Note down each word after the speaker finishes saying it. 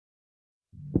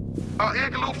An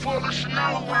igloo full of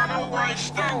snow on a white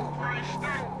stone.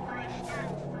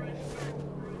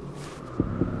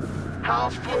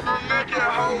 House full of naked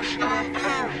hoes, shampoo.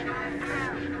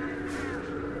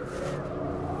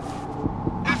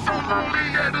 It's so lonely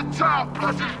at the top,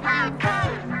 plus it's real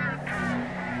cold.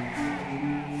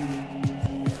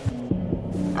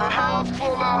 A house full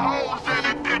of hoes and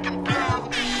it thick and blue.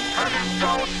 And it's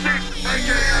so sick,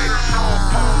 aka no.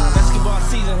 Escobar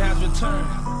season has returned.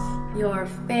 Your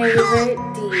favorite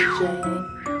DJ.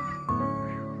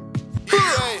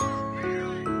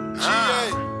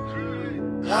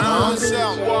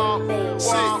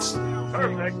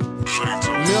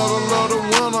 Middle of the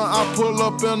winter, I pull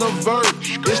up in a vert.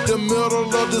 It's the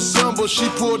middle of December, she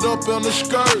pulled up in a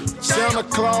skirt. Santa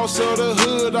Claus of the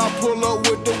hood, I pull up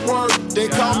with the work. They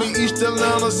call me East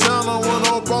Atlanta Santa, run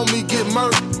up on me, get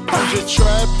murked. I'm just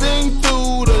trapping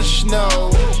through the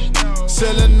snow,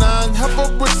 selling 9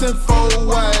 heifer bricks in 4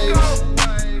 ways.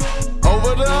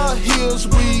 Over the hills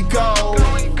we go,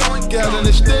 got an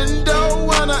extendo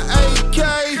and an AK.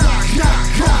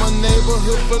 I'm a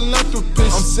neighborhood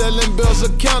philanthropist. I'm selling bills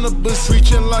of cannabis,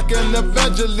 preaching like an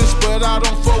evangelist, but I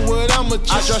don't fuck with amateurs.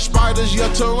 I draw spiders, you're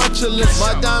tarantulas.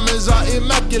 My diamonds are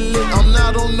immaculate. I'm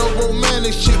not on no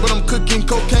romantic shit, but I'm cooking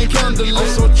cocaine candlelit. I'm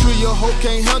so true, your hoe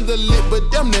can't handle it, but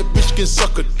damn that bitch can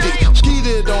suck a dick.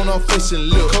 Skeeted on her face and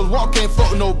lip, cause walk ain't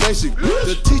fuck no basic.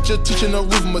 The teacher teaching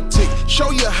arithmetic, show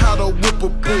you how to whip a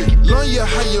brick, learn you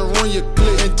how you run your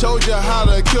clip, and told you how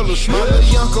to kill a snake. My little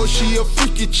Yanko, she a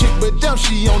freaky chick, but damn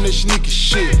she on that sneaky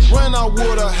shit. Ran out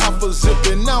with a half a zip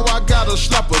and now I gotta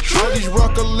slap a trip. All these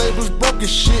rocker labels broke as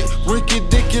shit, Ricky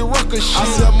Dicky rocker shit. I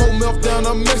sell more milk down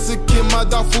a Mexican, my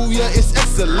dog food, yeah, it's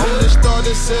excellent. Only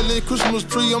started selling Christmas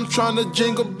tree, I'm trying to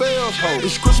jingle bells, ho.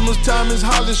 It's Christmas time, it's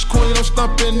Hollis Queen, I'm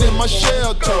stomping in my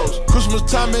shell toes. Christmas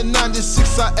time in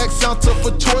 96, I X out to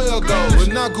for 12 goals.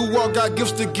 When I go walk, got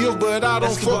gifts to give, but I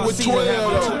don't fuck with 12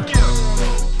 though.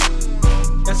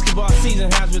 Escobar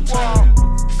season has returned.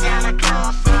 Santa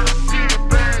Claus on the city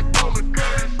bag full of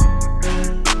goodies.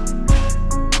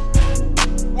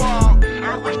 Wow,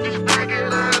 I wish these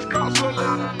ragged ass cost a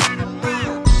lot of nigga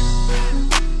meal.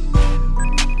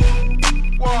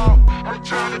 Wow, I'm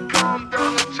trying to calm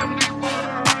down the chimney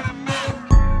water in a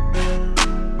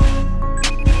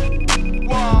minute.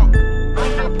 Wow,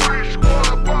 I'm the British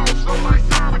water boss, I'm like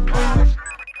Santa Claus.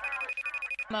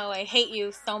 Mo, I hate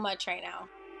you so much right now.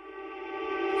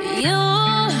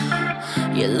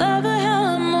 You love it how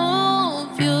I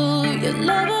move you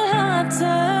love it how I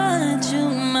touch you,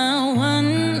 my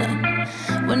one.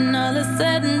 When all is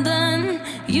said and done,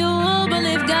 you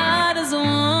believe God is a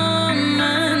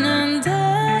woman, and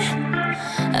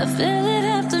I feel it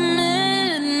after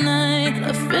midnight,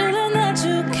 a feeling that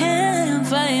you can't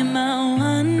fight, my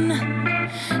one.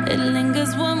 It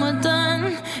lingers when we're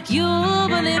done, you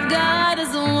believe God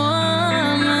is a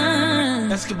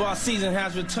woman. Escobar season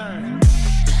has returned.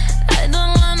 I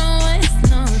don't wanna waste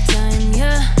no time,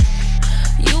 yeah.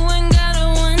 You ain't got a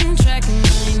one-track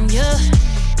mind, yeah.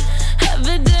 Have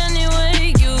it any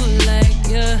way you like,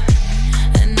 yeah.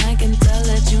 And I can tell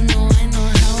that you know I know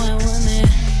how I want it.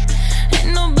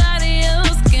 Ain't nobody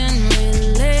else can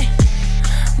relate.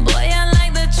 Boy, I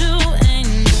like that you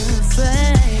ain't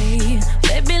afraid.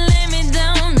 Baby, lay me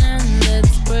down and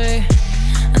let's pray.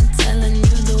 I'm telling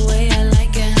you the way I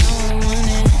like it, how I want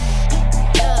it.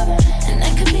 And I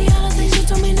could be all the things you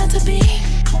told me not to be.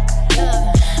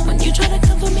 When you try to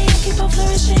come for me, I keep on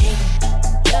flourishing.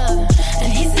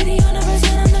 And he said the universe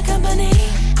and I'm the company.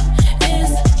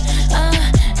 Is and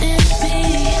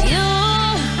me.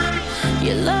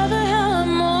 You love it how I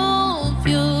move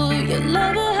you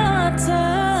love it how I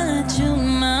touch you,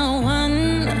 my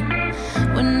one.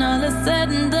 When all is said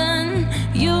and done,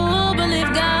 you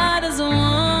believe God is a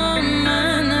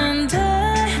woman, and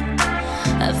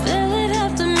I feel it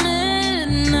after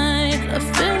midnight, a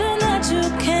feeling that you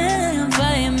can't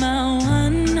fight, my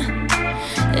one.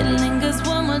 It lingers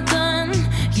when we're done,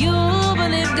 you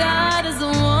believe God is a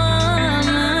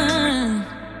woman.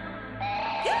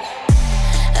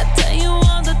 I tell you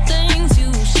all the things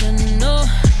you should know,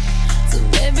 so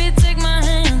baby take my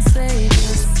hand, save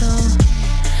your soul.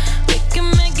 We can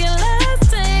make it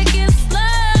last, take it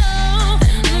slow.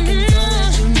 And I can tell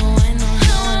that you know I know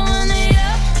how I want it,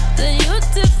 yeah. That you're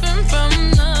different from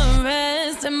the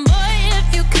rest. And boy, if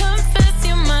you confess,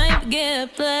 you might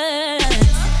get blessed.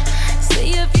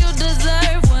 See if you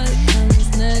deserve what comes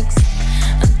next.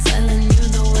 I'm telling you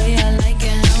the way I like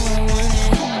it, how I want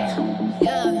it,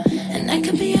 yeah. And I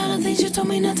could be all the things you told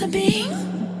me not to be,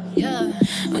 yeah.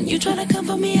 When you try to come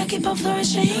for me, I keep on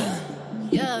flourishing,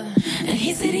 yeah. And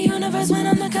he said the universe when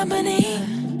I'm the company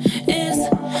is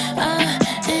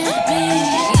and me.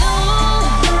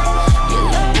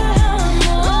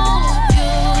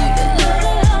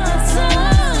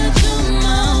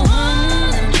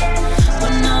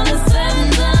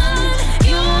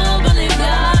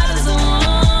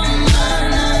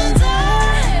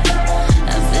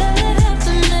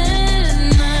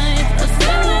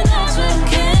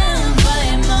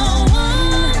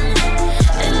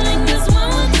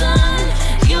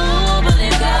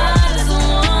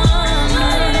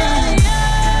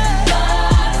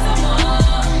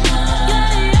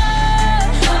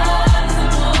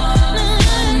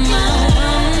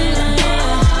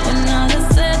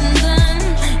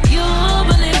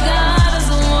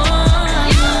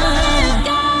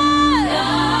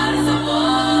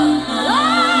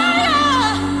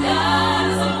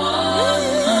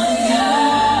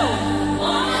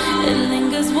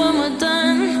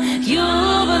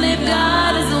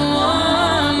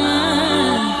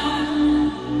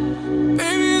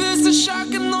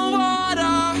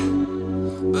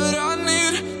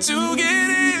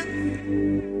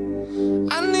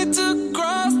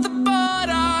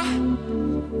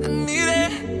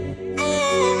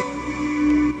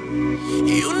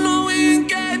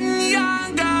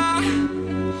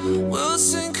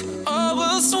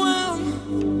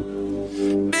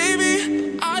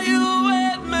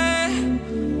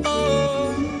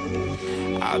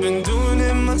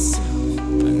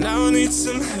 need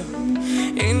some help.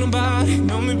 Ain't nobody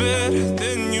know me better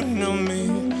than you know me.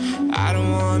 I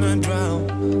don't wanna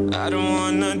drown, I don't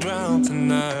wanna drown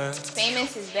tonight.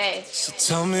 Famous is bae. So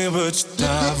tell me would you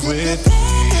dive with me?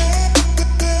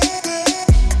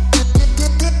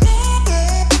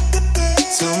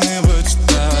 Tell me would you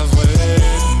dive with me?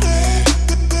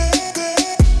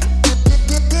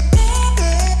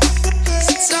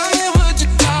 So tell me would you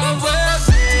dive with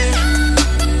me?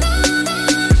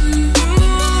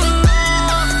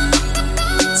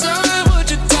 Tell me would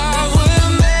you dive with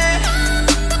me?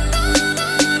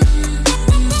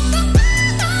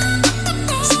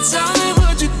 So tell me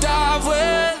would you dive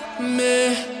with me?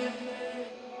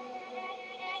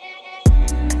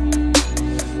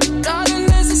 Darling,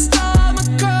 there's a storm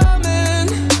coming.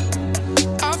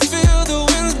 I feel the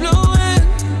winds blowing.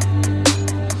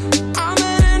 I'm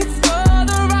heading for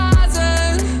the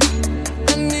horizon.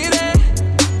 I need it.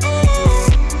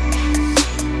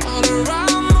 All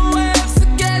around the waves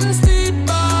are getting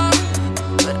steeper,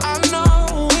 but I know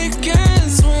we can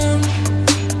swim.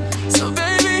 So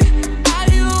baby, are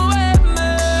you with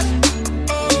me?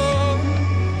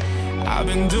 I've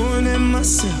been doing it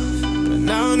myself, but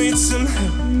now I need some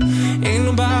help. Ain't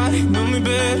nobody know me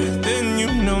better than you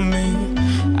know me.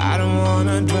 I don't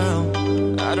wanna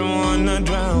drown, I don't wanna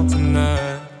drown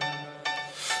tonight.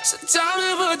 So tell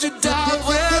me would you dive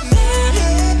with me?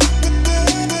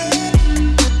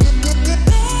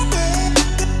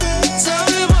 Tell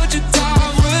me would you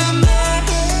dive with me?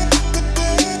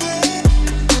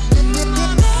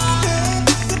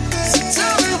 So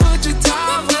tell me would you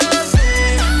dive with me?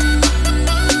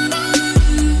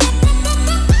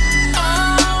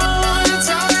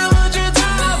 Tell me would you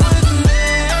dive with me?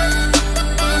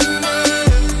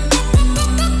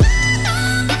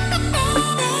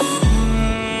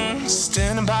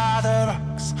 Standing by the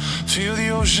rocks, feel the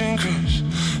ocean crush.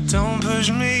 Don't push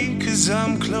me, 'cause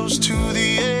I'm close to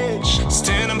the edge.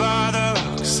 Standing by the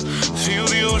rocks, feel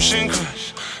the ocean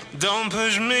crush. Don't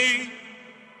push me.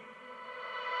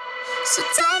 So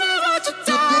tell me what you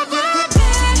dive with me?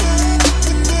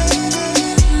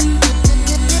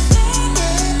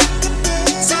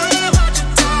 Tell me what you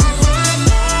dive with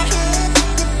me?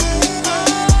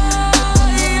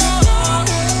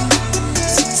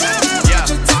 So tell me what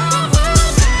you dive with me?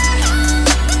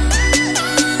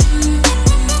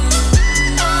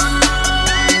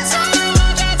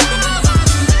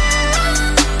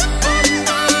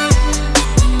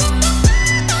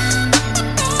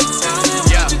 Tell me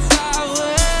what you dive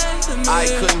with me? I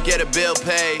couldn't get a bill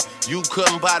paid. You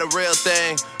couldn't buy the real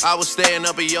thing. I was staying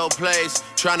up at your place,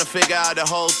 trying to figure out the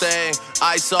whole thing.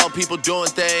 I saw people doing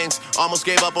things, almost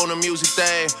gave up on the music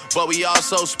thing. But we all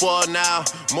so spoiled now.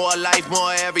 More life,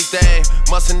 more everything.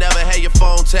 Must've never had your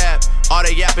phone tapped. All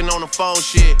that yapping on the phone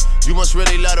shit. You must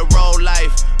really love the road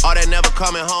life. All that never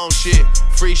coming home shit.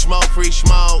 Free smoke, ayy.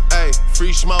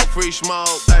 Free smoke, ayy.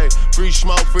 Free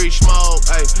smoke,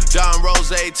 ayy. Don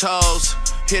Rose toes.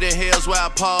 Hidden hills where I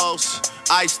pose.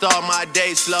 I start my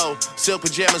day slow. Silk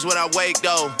pajamas when I wake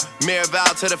though. Mirror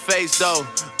vow to the face though.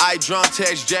 I drunk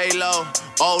text J-Lo.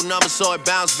 Old number so it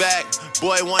bounced back.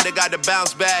 Boy wonder got to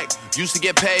bounce back. Used to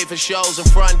get paid for shows in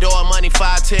front door. Money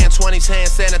 5, 10, 20s hand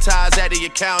sanitized. After you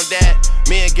count that.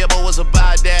 Me and Gibbo was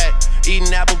about that.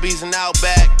 Eating Applebee's and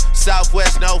Outback.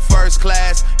 Southwest no first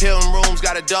class. Hilton rooms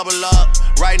gotta double up.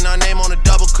 Writing our name on a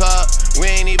double cup. We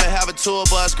ain't even have a tour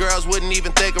bus. Girls wouldn't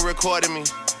even think of recording me.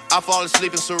 I fall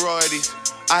asleep in sororities.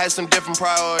 I had some different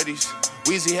priorities.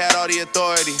 Weezy had all the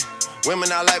authority.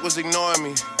 Women I like was ignoring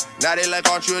me. Now they like,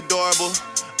 aren't you adorable?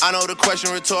 I know the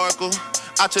question rhetorical.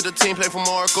 I took the team play from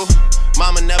Oracle.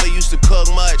 Mama never used to cook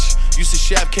much. Used to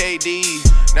Chef KD.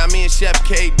 Now me and Chef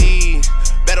KD.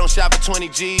 Bet on shop for 20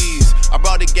 G's. I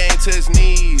brought the game to his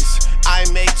knees. I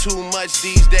ain't make too much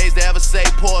these days to ever say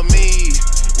poor me.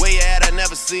 Where you at, I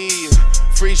never see you.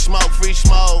 Free smoke, ayy.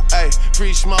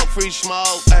 Free smoke, ayy. Free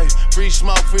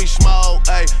smoke,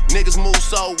 ayy. Niggas move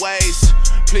so waste.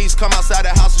 Please come outside the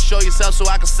house and show yourself so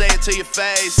I can say it to your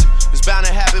face. It's bound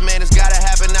to happen, man, it's gotta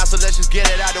happen now, so let's just get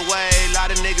it out the way. A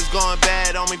lot of niggas going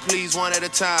bad on me, please, one at a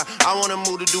time. I wanna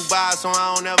move to Dubai, so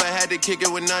I don't ever had to kick it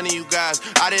with none of you guys.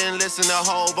 I didn't listen to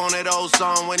Hove on that old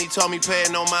song when he told me pay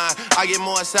it no mind. I get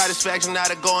more satisfaction out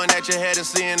of going at your head and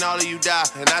seeing all of you die.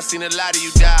 And I seen a lot of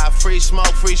you die. Free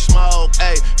smoke,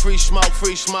 ayy. Free smoke,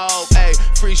 ayy.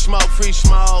 Free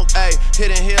smoke, ayy.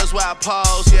 Hidden hills where I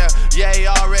pose, yeah. Yeah, you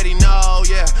already know,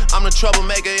 yeah. I'm the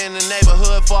troublemaker in the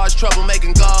neighborhood, far as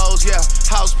troublemaking goes, yeah.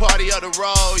 House party of the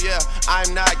road, yeah.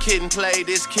 I'm not kidding, play.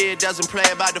 This kid doesn't play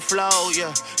about the flow,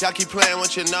 yeah. Y'all keep playing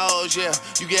with your nose, yeah.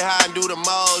 You get high and do the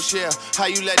most, yeah. How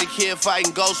you let the kid fight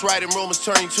and ghost writing rumors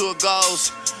turn you to a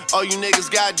ghost. Oh, you niggas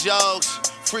got jokes.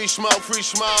 Free smoke, free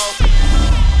smoke.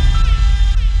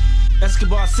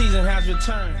 Escobar season has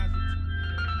returned.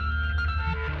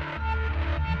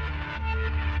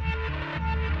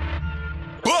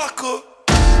 Buckle.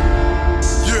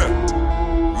 Yeah,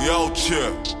 we out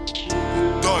here.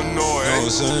 Don't know, eh? Know what I'm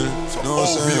saying? It's an Know what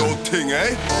I'm saying? OVO thing,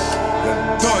 eh?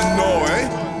 You don't know, eh?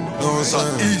 Know what I'm It's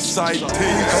an saying? east side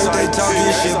thing. Heard they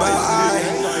talking shit about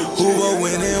who will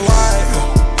win and why.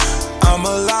 I'm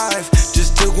alive,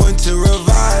 just took one to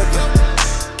revive.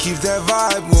 Keep that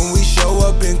vibe when we show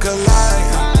up and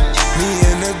collide. Me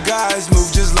and the guys move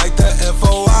just like the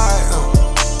FOI.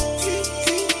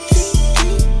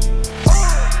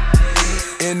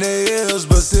 In the hills,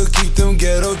 but still keep them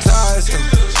ghetto ties.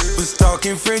 Was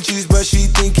talking Frenchies, but she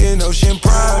thinking Ocean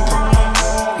Prime.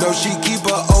 No, she keep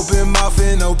an open mouth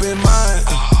and open mind.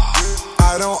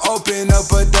 I don't open up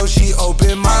a door, she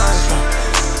open mine.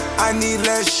 I need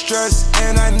less stress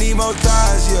and I need more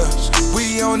ties, yeah.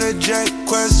 We on a jet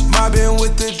quest, mobbing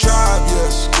with the tribe,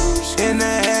 yeah. In the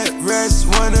headrest,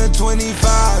 1 of 25,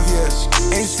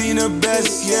 yeah. Ain't seen the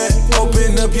best yet,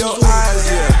 open up your eyes,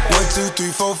 yeah. 1, 2,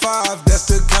 3, 4, 5, that's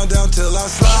the countdown till I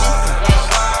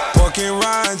slide. Pork and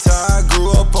rinds, how I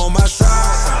grew up on my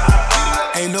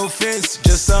side. Ain't no fence,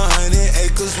 just 100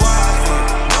 acres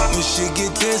wide. When shit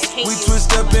get tense, we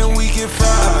twist up and we get fried.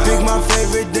 I pick my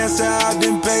favorite dancer, I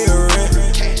didn't pay her rent.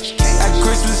 At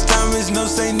Christmas time, it's no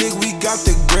say, nigga, we got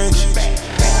the Grinch.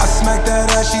 I smacked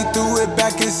that ass, she threw it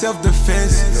back in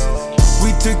self-defense.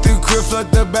 We took the crib,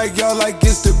 flood the backyard like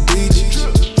it's the beach.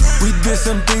 We did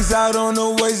some things out on the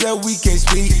ways that we can't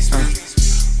speak.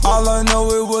 All I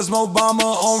know, it was Obama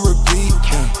on repeat.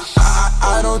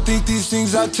 I don't think these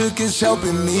things I took is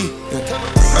helping me.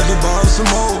 Had to borrow some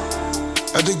more,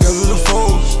 had to gather the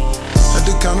foes, had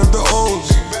to count up the O's,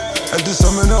 had to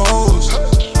summon the O's.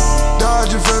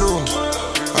 Dodge and federal,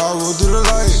 I roll through the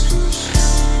light,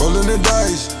 rolling the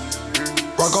dice,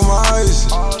 rock on my ice,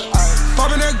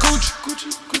 popping that Gucci,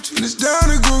 and it's down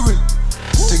and groovy.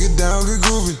 Take it down, get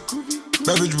groovy.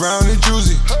 Bad bitch brown and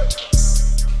juicy.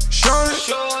 Shine it,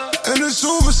 and it's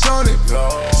supersonic.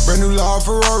 Brand new loud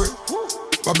Ferrari.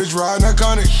 My bitch riding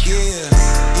iconic. Yeah,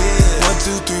 yeah.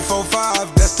 1, 2, 3, 4,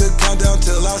 5. That's the countdown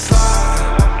till I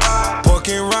slide. Pork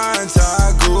and rinds, how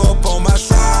I grew up on my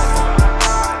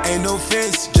side. Ain't no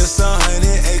fence, just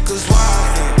 100 acres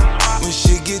wide. When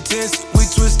shit get tense, we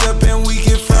twist up and we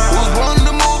get fried. Was born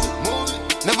to move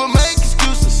it, never make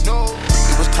excuses.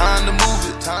 It was time to move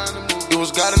it. It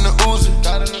was God in the Uzi.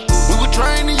 We were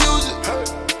trained to use it.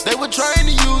 They were trained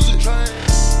to use it.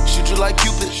 Shoot you like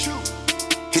Cupid.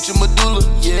 Hit your medulla,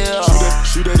 yeah.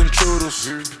 Shoot at intruders.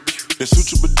 Then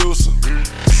shoot your producer.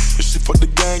 If she fuck the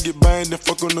gang, get banged, then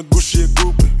fuck on the Gucci and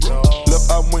groupie.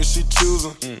 Left eye when she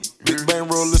choosing. Big bang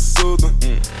roll is soothing.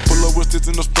 Pull up with sticks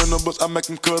in the sprinter, but I make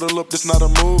them cuddle up, this not a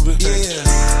movie. Yeah, yeah.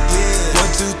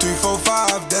 1, 2, 3, 4,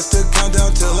 5. That's the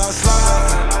countdown till I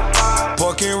slide.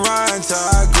 Pork and rinds,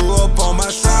 how I grew up on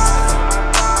my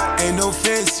side. Ain't no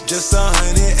fence, just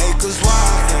 100 acres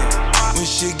wide. When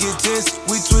shit get tense,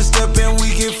 we twist up and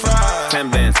we get fried. 10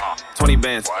 bands, 20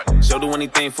 bands. She'll do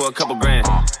anything for a couple grand.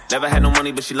 Never had no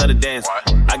money, but she love to dance.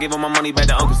 I give her my money back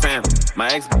to Uncle Sam. My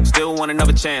ex still want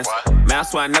another chance. Man, I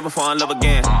swear I never fall in love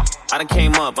again. I done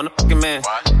came up, I'm the fucking man.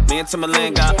 Me and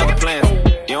Timberland got other plans.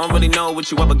 You don't really know what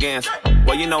you up against.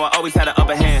 Well, you know I always had an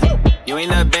upper hand. You ain't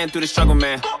never been through the struggle,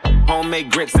 man.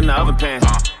 Homemade grits in the oven pan.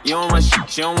 You don't run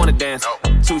shit, you don't wanna dance.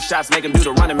 2 shots make him do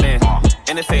the running man.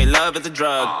 And they say love is a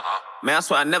drug. Man, I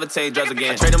swear I never take drugs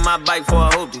again. I traded my bike for a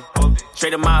hoopty.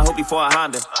 Traded my hoopty for a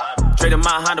Honda. Traded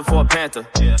my Honda for a Panther.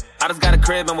 I just got a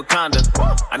crib in Wakanda.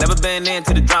 I never been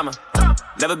into the drama.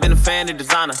 Never been a fan of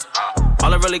designer.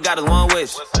 All I really got is one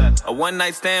wish. A one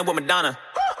night stand with Madonna.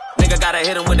 Nigga gotta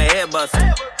hit him with the head bust.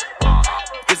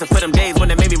 This is for them days when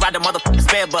they made me ride the motherfucking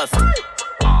spare bus.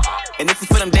 And this is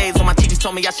for them days when my teachers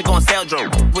told me I should go on sale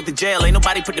drove. With the jail, ain't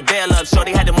nobody put the bail up.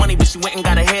 Shorty had the money, but she went and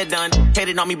got her hair done.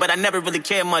 Hated on me, but I never really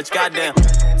cared much, goddamn.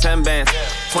 10 bands,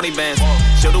 20 bands.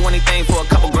 She'll do anything for a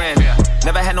couple grand.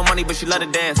 Never had no money, but she love to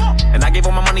dance. And I gave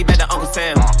her my money back to Uncle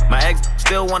Sam. My ex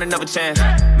still want another chance.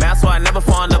 Man, I swear I never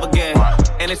fall in love again.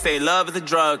 And they say love is a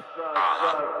drug.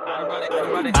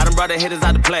 I done brought the hitters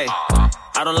out to play.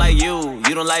 I don't like you,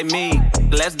 you don't like me.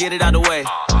 Let's get it out the way.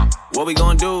 What we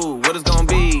gon' do? What it's gon'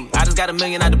 be? I just got $1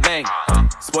 million out the bank.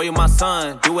 Spoil my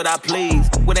son, do what I please.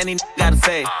 What any gotta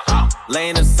say? Lay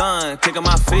in the sun, kick on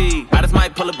my feet. I just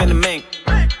might pull up in the mink.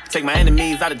 Take my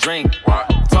enemies out of drink.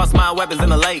 Toss my weapons in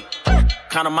the lake.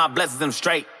 Count on my blessings in them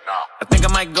straight. I think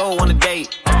I might go on a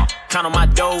date. Count on my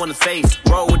dough in the safe.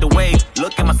 Roll with the wave.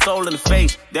 Look at my soul in the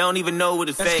face. They don't even know what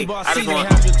to say. I just want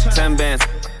 10 bands,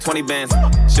 20 bands.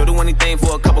 She'll do anything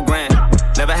for a couple grand.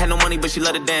 Never had no money, but she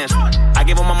love to dance. I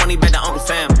give her my money back to Uncle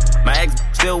Sam. My ex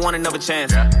still want another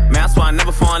chance. Man, I swear I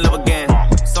never fall in love again.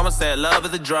 Someone said love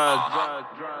is a drug.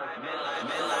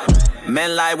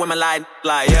 Men lie, women lie,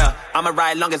 yeah. I'ma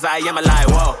ride long as I am alive,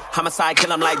 whoa. Homicide,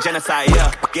 kill 'em like genocide,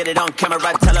 yeah. Get it on camera,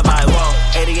 televised,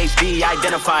 whoa. ADHD,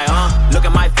 identify, Look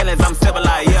at my feelings, I'm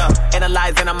civilized, yeah.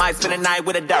 Analyzing, I might spend a night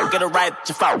with a doubt. Get it right,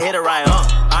 your fault, hit it right,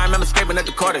 I remember scraping at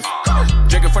the quarters.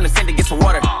 Drinking from the sink to get some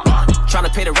water. Trying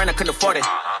to pay the rent, I couldn't afford it.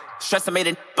 Stressing made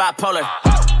it bipolar.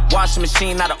 Washing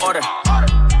machine out of order.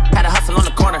 Had a hustle on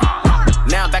the corner.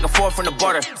 Now I'm back and forth from the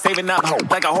border. Saving up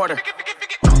like a hoarder.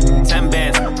 10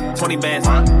 bands, 20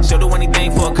 bands. She'll do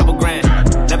anything for a couple grand.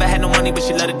 Never had no money, but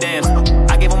she love to dance.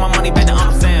 I gave her my money back to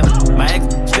Uncle Sam. My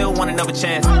ex still want another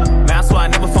chance. Man, I swear I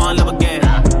never fall in love again.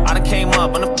 I done came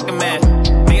up, I'm the fucking man.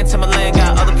 Me and Timberland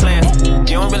got other plans.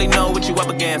 You don't really know what you up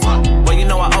against. Well, you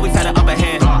know I always had an upper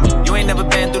hand. You ain't never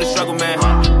been through the struggle, man.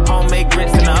 Homemade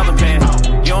grits in the oven pan.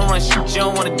 You don't run shit, you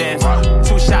don't wanna dance.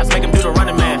 2 shots make him do the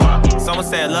running man. Someone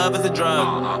said love is a drug.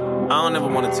 I don't ever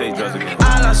wanna take drugs again.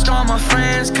 I lost all my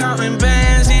friends, counting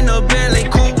bands in the Bentley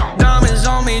coupe. Diamonds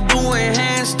on me, doing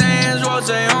handstands, rose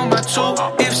on my tooth.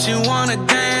 If she wanna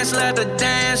dance, let her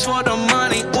dance for the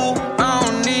money, ooh. I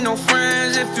don't need no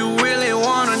friends if you really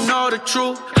wanna know the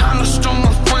truth. I lost all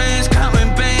my friends,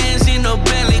 counting bands in the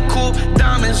Bentley coupe.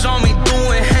 Diamonds on me,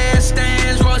 doing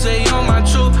handstands, rose on my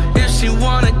tooth. If she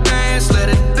wanna dance, let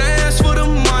her dance for the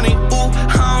money, ooh.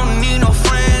 I don't need no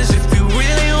friends if you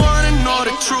really wanna know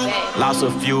the truth. Lost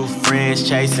a few friends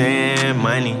chasing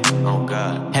money. Oh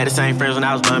God. Had the same friends when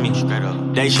I was bummy. Straight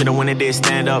up. They should've when they did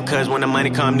stand up, cause when the money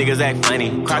come, niggas act funny.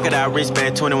 Crocodile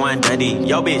wristband, 21 Dundee.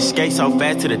 Yo bitch skate so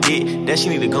fast to the dick that she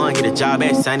need to go and get a job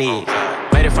at Sunny.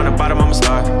 Made it from the bottom, I'm a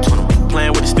star. 21.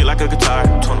 Playing with it still like a guitar.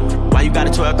 21. Why you got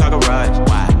a 12-car garage?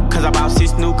 Why? Cause I bought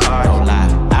 6 new cars. Don't lie.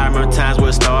 I remember times where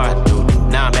it started.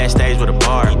 Now I'm backstage with a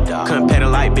bar. Couldn't pay the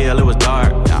light bill, it was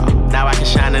dark. Now I can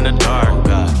shine in the dark.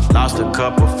 Lost a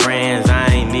couple friends, I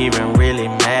ain't even really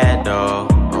mad though.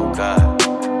 Oh God,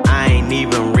 I ain't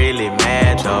even really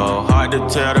mad though. Hard to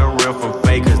tell the real from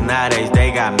fake, cause nowadays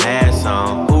they got masks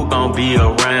on. Who gon' be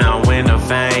around when the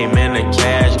fame and the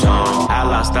cash gone? I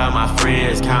lost all my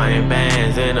friends, counting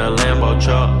bands in a Lambo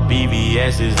truck.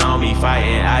 BBS is on me,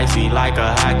 fighting icy like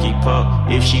a hockey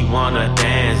puck. If she wanna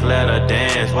dance, let her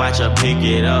dance, watch her pick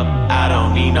it up. I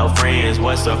don't need no friends,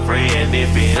 what's a friend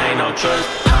if it ain't no trust?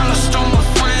 I lost all my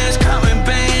friends, counting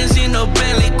bands in a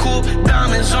Bentley coupe.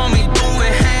 Diamonds on me,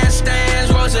 doing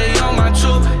handstands, rose on my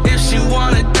tooth. If she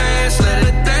wanna dance, let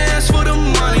her dance for the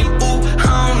money, ooh.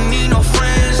 I don't need no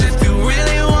friends if you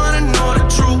really wanna know the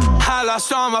truth. I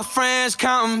lost all my friends,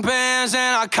 counting bands,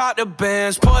 and I caught the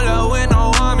bands. Pull up with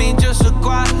no army, just a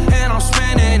quad, and I'm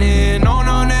spending it. No,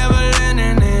 never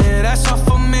lending it, that's all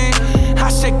for me. I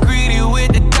said greedy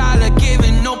with the dollar,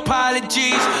 giving no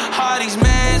apologies. All these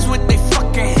mans with they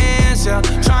fucking hands out,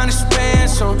 trying to spend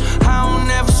some. I don't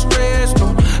ever stress,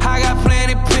 no. I got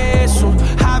plenty pesos.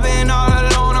 I've been all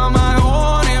alone on my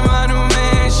own in my new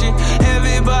mansion.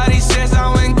 Everybody says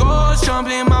I went gold,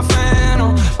 jumped in my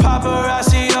phantom.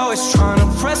 Paparazzi always trying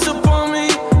to press up on me.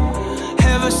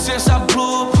 Ever since I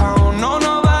blew up, I don't know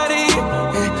nobody.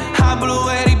 I blew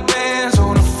 80 bands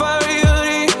on a furry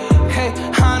hoodie. Hey,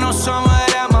 I know some of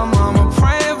that my mama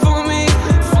praying for me.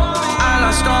 I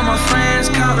lost all my friends,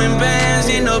 counting bands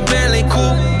in a Bentley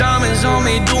coupe. Diamonds on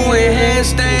me, doing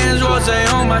handstands, rose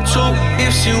on my tooth.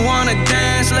 If she wanna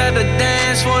dance, let her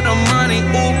dance for the money,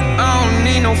 ooh. I don't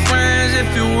need no friends if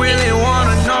you really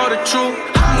wanna know the truth.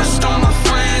 I lost all my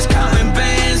friends, counting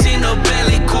bands in a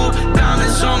Bentley coupe.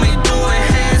 Diamonds on me, doing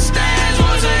handstands,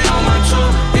 rose on my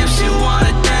tooth. If she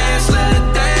wanna dance, let her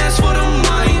dance for the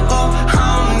money, ooh. I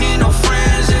don't need no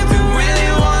friends if you really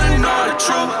wanna know the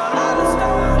truth.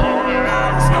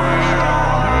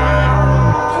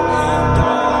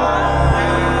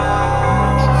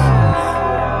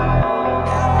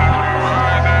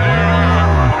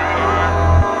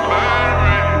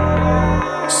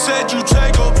 Said you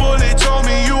take a bullet, told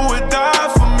me you would die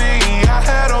for me. I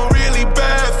had a really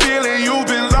bad feeling you've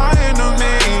been lying to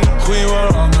me. We were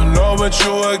on the low, but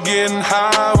you were getting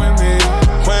high with me.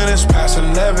 When it's past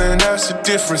 11, that's a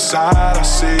different side I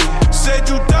see. Said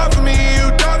you died for me, you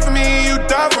died for me, you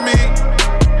died for me.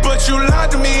 But you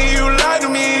lied to me, you lied to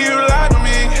me, you lied to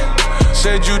me.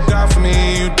 Said you died for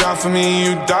me, you died for me,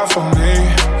 you died for me.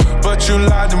 But you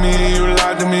lied to me, you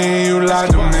lied to me, you lied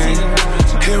to me.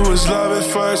 It was love at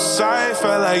first sight,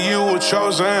 felt like you were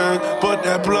chosen. Put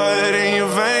that blood in your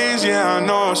veins, yeah, I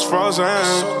know it's frozen.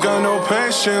 Got no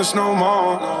patience no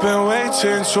more, been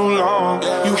waiting too long.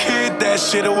 You hid that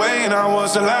shit away and I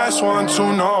was the last one to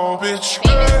know, bitch.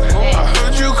 I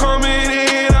heard you coming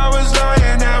in, I was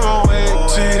lying never wait.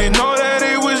 Didn't know that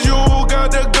it was you who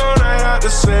got the gun right out the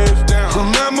safe.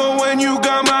 Remember when you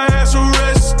got my ass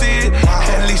arrested?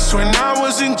 At least when I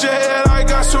was in jail, I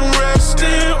got some rest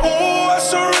in. Ooh, I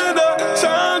surrender.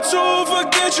 Time to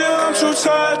forget you. I'm too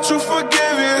tired to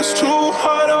forgive you. It's too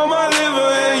hard on my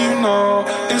liver, and you know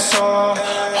it's all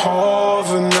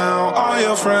over now. All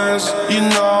your friends, you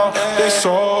know, they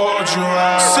sold you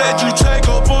out. Said you take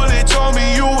a bullet, told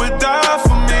me you would die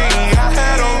for me. I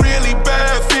had a really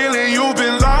bad feeling you've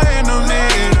been lying to me.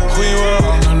 We were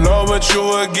on the low, but you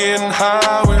were getting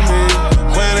high with me.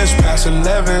 When it's past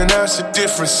 11, that's a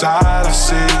different side I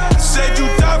see. Said you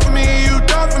died for me, you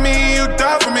died for me, you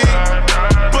died for me.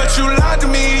 But you lied to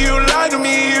me, you lied to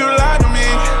me, you lied to me.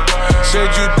 Said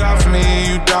you died for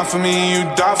me, you died for me, you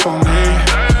died for me.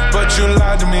 But you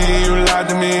lied to me, you lied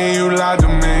to me, you lied to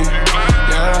me.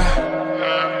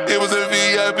 Yeah. It was a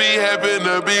VIP, happened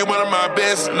to be one of my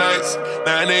best nights.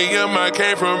 9 a.m. I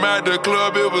came from out the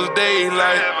club, it was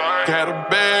daylight. Got a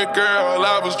bad girl,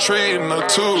 I was treating her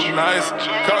too nice.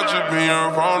 Caught you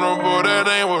being vulnerable, that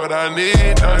ain't what I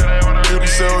need. You done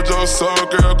sold your soul,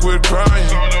 girl, quit crying.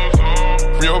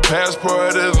 From your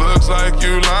passport, it looks like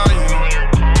you lying.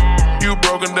 You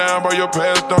broken down, but your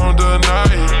past don't deny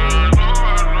it.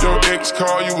 Your ex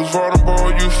called, you was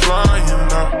vulnerable, you flying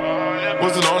now.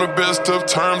 Wasn't on the best of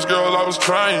terms, girl, I was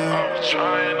trying.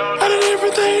 I did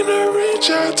everything to reach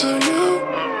out to you.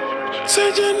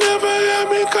 Said you never had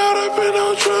me caught up in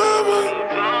no drama.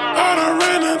 I done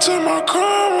ran into my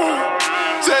karma.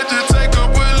 Said you take a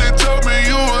bullet, told me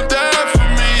you would die for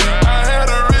me. I had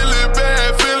a really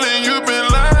bad feeling you been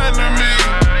lying to me.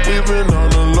 We been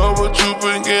on the low, but you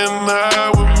been getting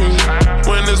high with me.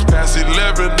 When it's past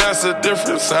 11, that's a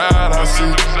different side I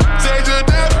see. Said you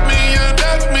died for me, you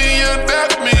died for me, you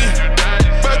died for me.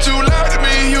 But you lied to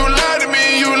me, you lied to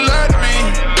me, you lied to me.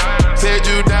 Said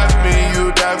you died for me,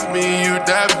 you died for me, you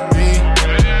died for me.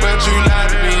 But you lied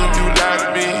to me, you lied to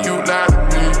me, you lied to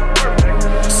me.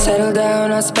 Settle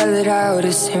down, I'll spell it out,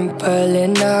 it's simple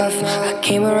enough. I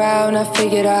came around, I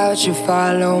figured out you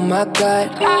follow my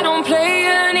gut. I don't play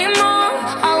anymore.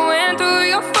 I went through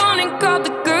your phone and called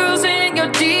the girls in your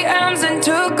DMs and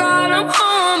took all them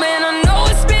home. And I know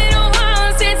it's been a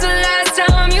while since the last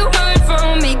time you heard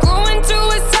from me. Growing to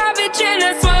a savage and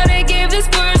that's why they gave this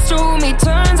verse to me.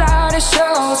 Turns out it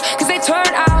shows, cause they turn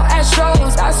out as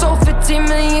shows. I sold 15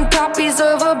 million copies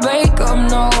of a breakup,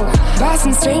 no. Bought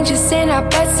some strangers in our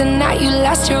beds and now you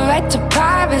lost your right to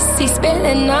privacy.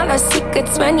 Spilling all our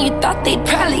secrets when you thought they'd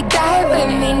probably die with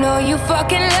me. No, you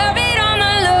fucking love it on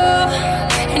the low.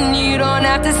 And you don't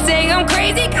have to say I'm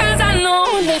crazy cause I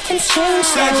know nothing's changed.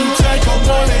 Said you take a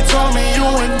bullet, told me you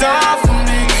would die for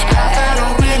me. I had a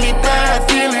really bad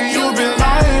feeling you've been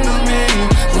lying to me.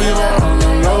 We were on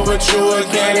the low, but you were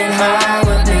getting high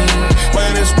with me. When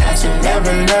it's past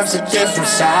 11, that's a different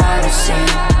side I see.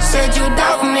 Said you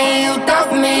died for me, you died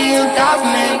for me, you died for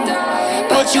me.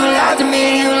 But you lied to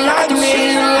me, you lied to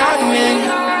me, you lied to me.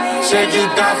 Said you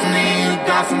died for me, you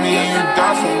died for me, you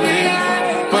died for me.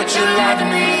 But you lied to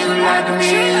me, you lied to me,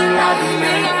 you lied to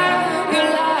me.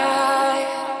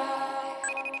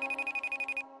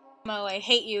 Mo, I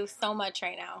hate you so much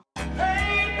right now.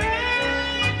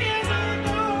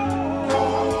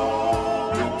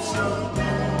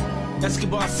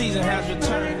 Escobar season has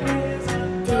returned.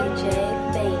 DJ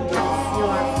Famous,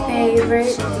 your favorite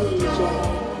DJ.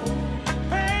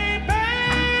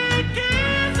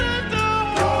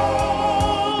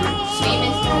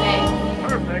 Famous today.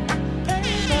 Perfect.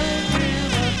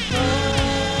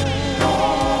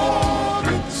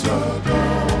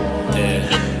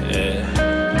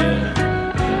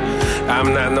 I'm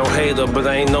not no hater, but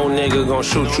ain't no nigga gon'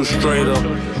 shoot you straight up.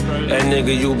 That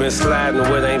nigga you been sliding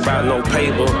with ain't bout no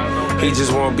paper. He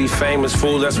just wanna be famous,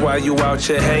 fool, that's why you out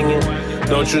here hanging.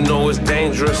 Don't you know it's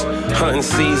dangerous? Hunting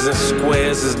season,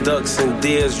 squares is ducks and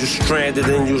deers. You stranded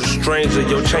and you a stranger,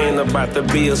 your chain about to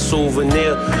be a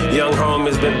souvenir. Young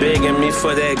homies been begging me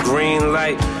for that green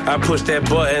light. I push that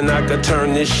button, I could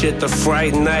turn this shit to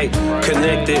Fright Night.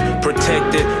 Connected,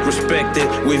 protected, respected,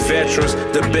 we veterans,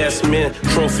 the best men.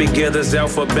 Trophy getters,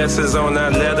 alphabets is on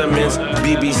our lettermans.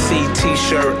 BBC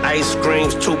t-shirt, ice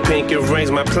creams, 2 pinky rings.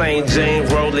 My plain Jane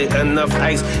roll it, enough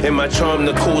ice in my charm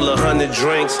to cool 100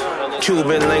 drinks.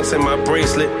 Cuban links in my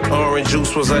bracelet. Orange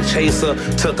juice was a chaser.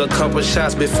 Took a couple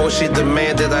shots before she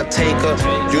demanded I take her.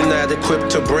 You're not equipped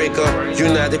to break her.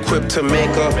 You're not equipped to make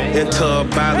her into a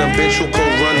bottom bitch who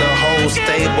could run the whole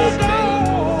stable.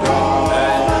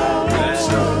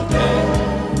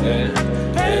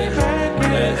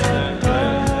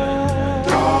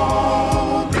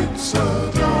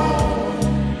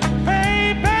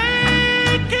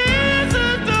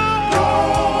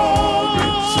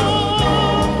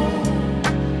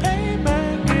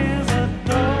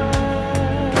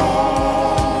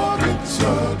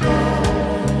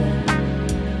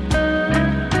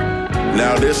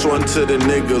 This one to the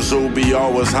niggas who be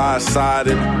always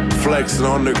high-sided, flexing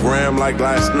on the gram like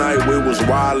last night we was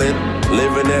wildin'.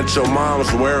 Living at your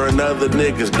mom's, wearing other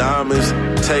niggas' diamonds,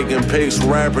 taking pics,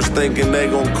 rappers thinking they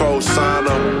gon' co-sign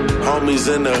them.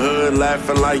 Homies in the hood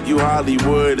laughing like you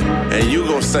Hollywood, and you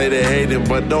gon' say they hatin',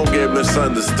 but don't get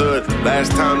misunderstood.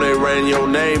 Last time they ran your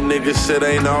name, nigga, shit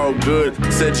ain't all good.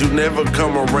 Said you never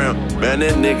come around, man,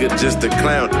 that nigga just a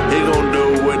clown. He gon'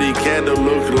 do what he can to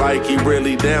look like he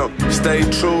really down. Stay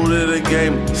true to the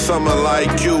game, summer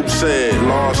like Cube said.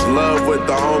 Lost love with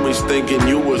the homies thinking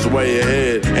you was way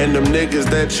ahead, and them niggas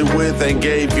that you with ain't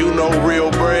gave you no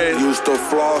real bread. Used to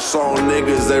floss on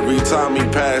niggas every time he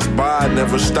passed by,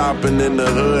 never stopping in the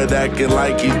hood acting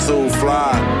like he too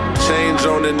fly. Change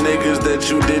on the niggas that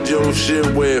you did your shit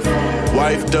with,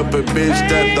 wifed up a bitch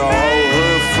that the whole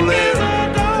hood flipped.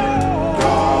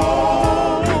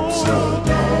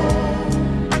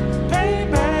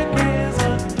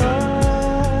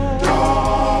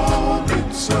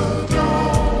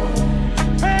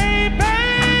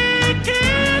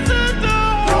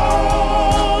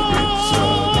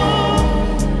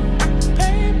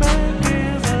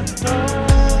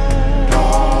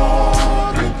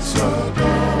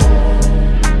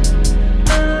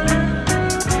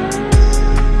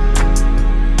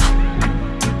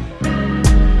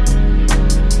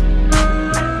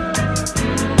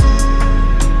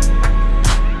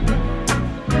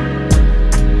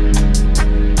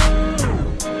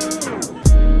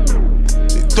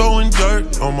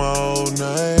 On my old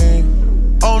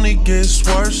name, only gets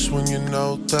worse when you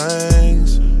know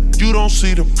things. You don't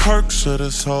see the perks of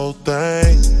this whole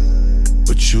thing,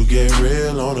 but you get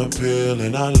real on a pill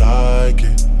and I like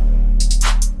it.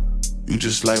 You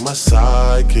just like my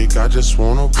sidekick, I just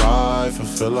wanna ride,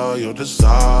 fulfill all your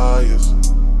desires.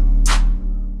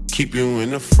 Keep you in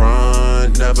the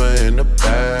front, never in the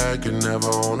back, and never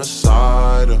on the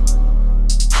side.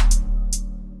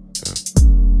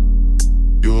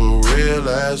 You a real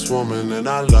ass woman and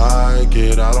I like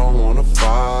it, I don't wanna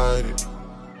fight it.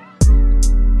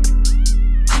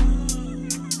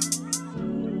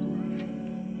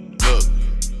 Look,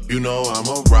 you know I'm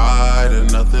a rider,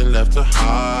 nothing left to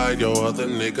hide, your other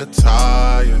nigga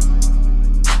tired.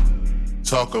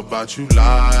 Talk about you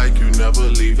like you never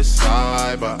leave his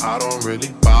side, but I don't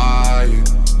really buy it.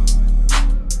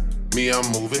 Me,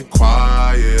 I'm moving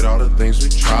quiet, all the things we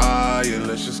try, and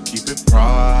let's just keep it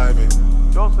private.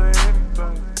 Don't say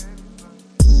anything.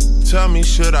 Tell me,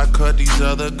 should I cut these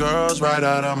other girls right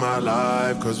out of my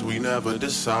life? Cause we never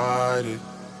decided.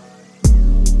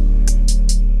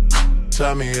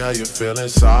 Tell me how you feel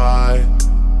inside.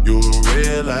 You a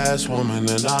real ass woman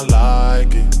and I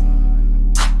like it.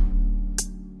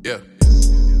 Yeah.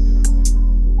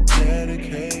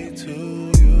 Dedicate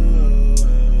to you.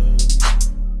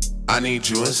 I need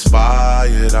you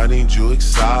inspired, I need you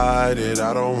excited,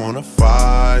 I don't wanna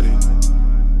fight it.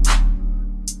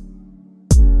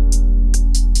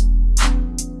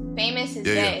 Famous is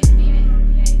yeah. gay.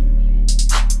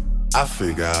 I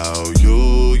figure out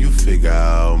you, you figure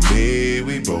out me.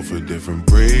 We both a different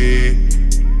breed.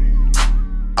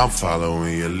 I'm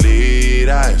following your lead.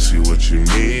 I ask you what you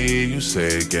need, you say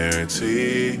it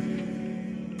guaranteed.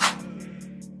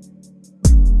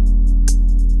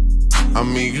 I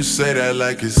mean, you say that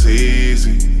like it's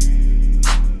easy.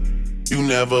 You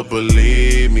never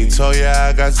believe me. Told ya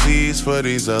I got Z's for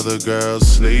these other girls.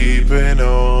 Sleeping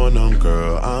on them,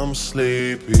 girl, I'm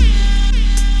sleepy.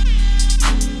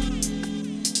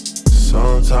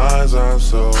 Sometimes I'm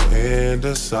so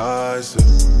indecisive,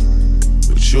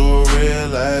 but you a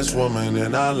real ass woman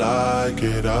and I like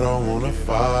it. I don't wanna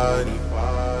fight it.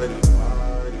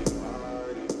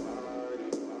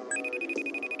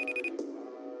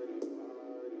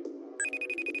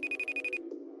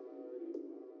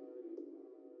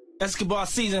 Escobar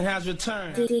season has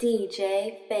returned.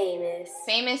 DJ Famous.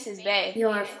 Famous is bae.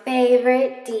 Your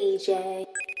favorite DJ.